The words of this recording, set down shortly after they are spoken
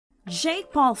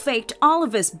Jake Paul faked all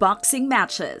of his boxing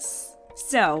matches.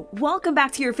 So, welcome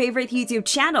back to your favorite YouTube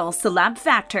channel, Celeb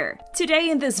Factor. Today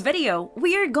in this video,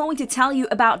 we are going to tell you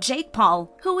about Jake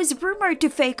Paul, who is rumored to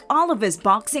fake all of his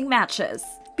boxing matches.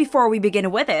 Before we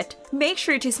begin with it, make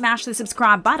sure to smash the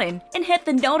subscribe button and hit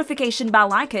the notification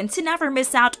bell icon to never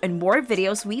miss out on more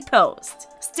videos we post.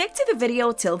 Stick to the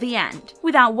video till the end.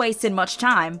 Without wasting much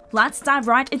time, let's dive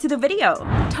right into the video.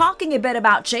 Talking a bit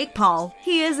about Jake Paul,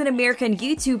 he is an American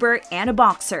YouTuber and a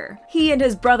boxer. He and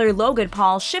his brother Logan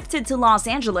Paul shifted to Los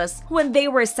Angeles when they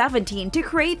were 17 to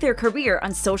create their career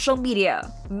on social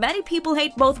media. Many people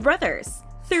hate both brothers.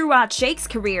 Throughout Jake's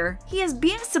career, he is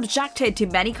being subjected to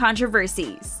many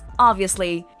controversies.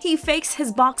 Obviously, he fakes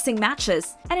his boxing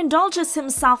matches and indulges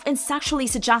himself in sexually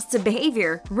suggestive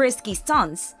behavior, risky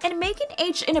stunts, and making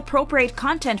age-inappropriate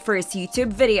content for his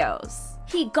YouTube videos.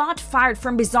 He got fired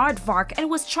from Bizarre and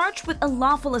was charged with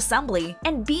unlawful assembly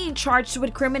and being charged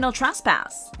with criminal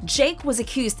trespass. Jake was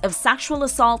accused of sexual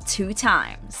assault 2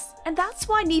 times. And that's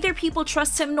why neither people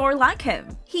trust him nor like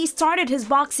him. He started his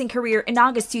boxing career in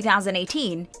August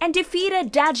 2018 and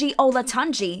defeated Daji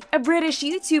Olatunji, a British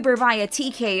YouTuber, via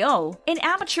TKO in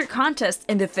amateur contest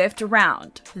in the 5th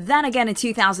round. Then again in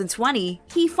 2020,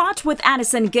 he fought with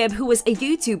Addison Gibb, who was a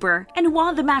YouTuber, and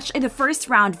won the match in the 1st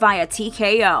round via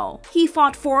TKO. He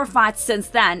fought 4 fights since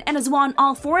then and has won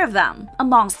all 4 of them.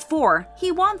 Amongst 4,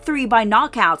 he won 3 by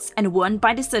knockouts and 1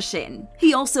 by decision.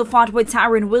 He also fought with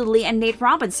Tyron Woodley and Nate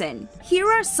Robinson. Here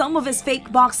are some of his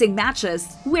fake boxing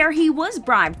matches where he was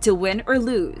bribed to win or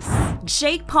lose.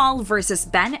 Jake Paul vs.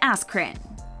 Ben Askren.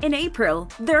 In April,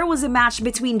 there was a match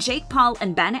between Jake Paul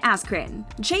and Ben Askren.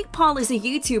 Jake Paul is a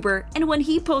YouTuber, and when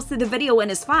he posted the video in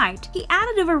his fight, he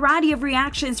added a variety of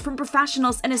reactions from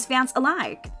professionals and his fans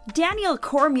alike. Daniel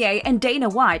Cormier and Dana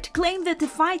White claimed that the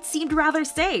fight seemed rather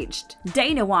staged.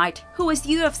 Dana White, who is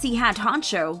UFC head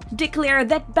honcho, declared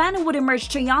that Ben would emerge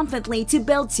triumphantly to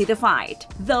build to the fight,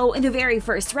 though in the very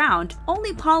first round,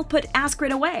 only Paul put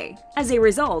Askren away. As a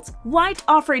result, White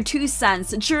offered 2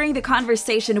 cents during the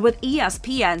conversation with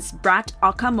ESPN's Brett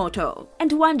Okamoto.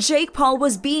 And when Jake Paul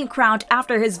was being crowned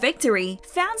after his victory,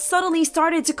 fans suddenly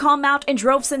started to come out in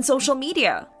droves on social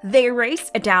media. They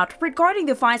raised a doubt regarding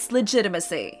the fight's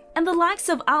legitimacy. And the likes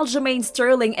of Aljamain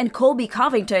Sterling and Colby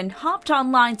Covington hopped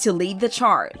online to lead the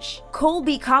charge.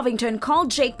 Colby Covington called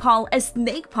Jake Paul as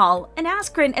Snake Paul and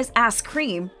Askren as Ass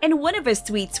Cream in one of his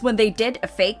tweets when they did a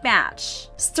fake match.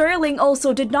 Sterling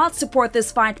also did not support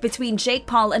this fight between Jake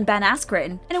Paul and Ben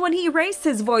Askren, and when he raised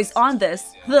his voice on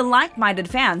this, the like-minded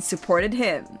fans supported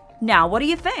him. Now, what do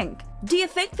you think? Do you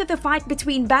think that the fight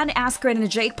between Ben Askren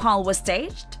and Jake Paul was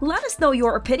staged? Let us know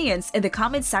your opinions in the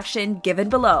comment section given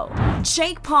below.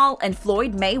 Jake Paul and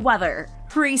Floyd Mayweather.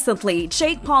 Recently,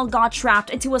 Jake Paul got trapped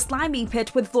into a slimy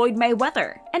pit with Floyd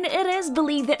Mayweather, and it is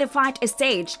believed that the fight is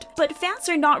staged, but fans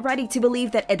are not ready to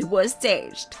believe that it was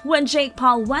staged. When Jake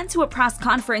Paul went to a press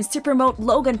conference to promote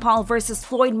Logan Paul vs.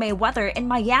 Floyd Mayweather in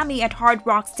Miami at Hard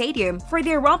Rock Stadium for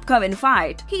their upcoming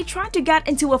fight, he tried to get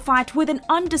into a fight with an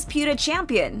undisputed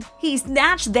champion. He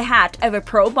snatched the hat of a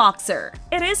pro boxer.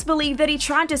 It is believed that he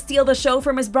tried to steal the show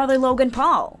from his brother Logan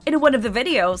Paul. In one of the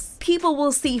videos, people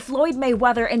will see Floyd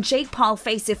Mayweather and Jake Paul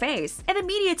face-to-face, and the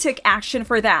media took action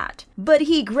for that. But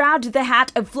he grabbed the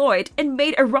hat of Floyd and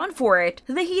made a run for it.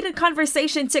 The heated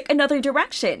conversation took another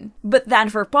direction. But then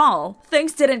for Paul,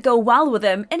 things didn't go well with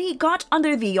him and he got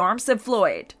under the arms of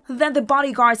Floyd. Then the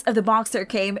bodyguards of the boxer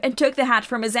came and took the hat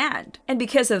from his hand. And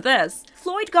because of this,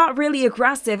 Floyd got really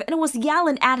aggressive and was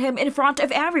yelling at him in front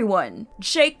of everyone.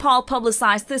 Jake Paul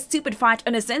publicized this stupid fight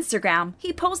on his Instagram.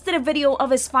 He posted a video of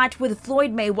his fight with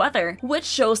Floyd Mayweather, which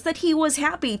shows that he was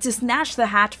happy to snatch the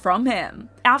hat from him.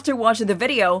 After watching the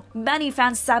video, many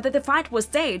fans said that the fight was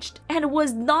staged and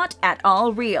was not at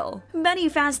all real. Many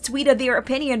fans tweeted their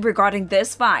opinion regarding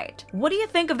this fight. What do you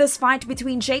think of this fight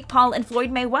between Jake Paul and Floyd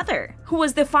Mayweather?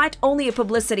 Was the fight only a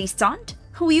publicity stunt?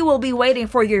 We will be waiting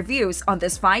for your views on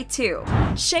this fight too.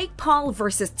 Jake Paul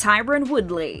vs. Tyron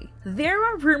Woodley. There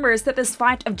are rumors that this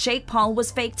fight of Jake Paul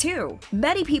was fake too.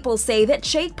 Many people say that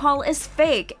Jake Paul is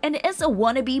fake and is a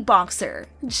wannabe boxer.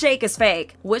 Jake is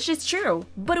fake, which is true,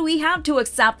 but we have to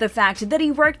accept the fact that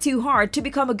he worked too hard to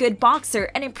become a good boxer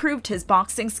and improved his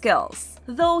boxing skills.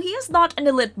 Though he is not an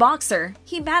elite boxer,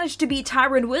 he managed to beat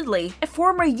Tyron Woodley, a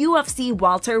former UFC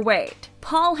welterweight.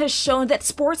 Paul has shown that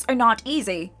sports are not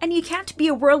easy, and you can't be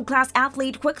a world-class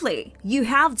athlete quickly. You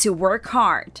have to work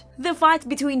hard. The fight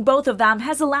between both of them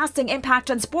has a lasting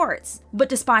impact on sports, but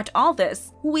despite all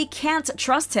this, we can't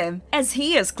trust him as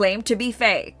he is claimed to be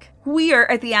fake. We are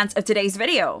at the end of today's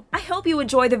video. I hope you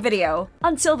enjoyed the video.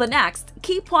 Until the next,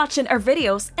 keep watching our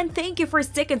videos and thank you for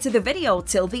sticking to the video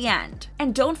till the end.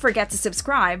 And don't forget to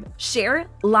subscribe, share,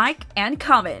 like, and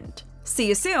comment. See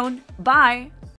you soon. Bye!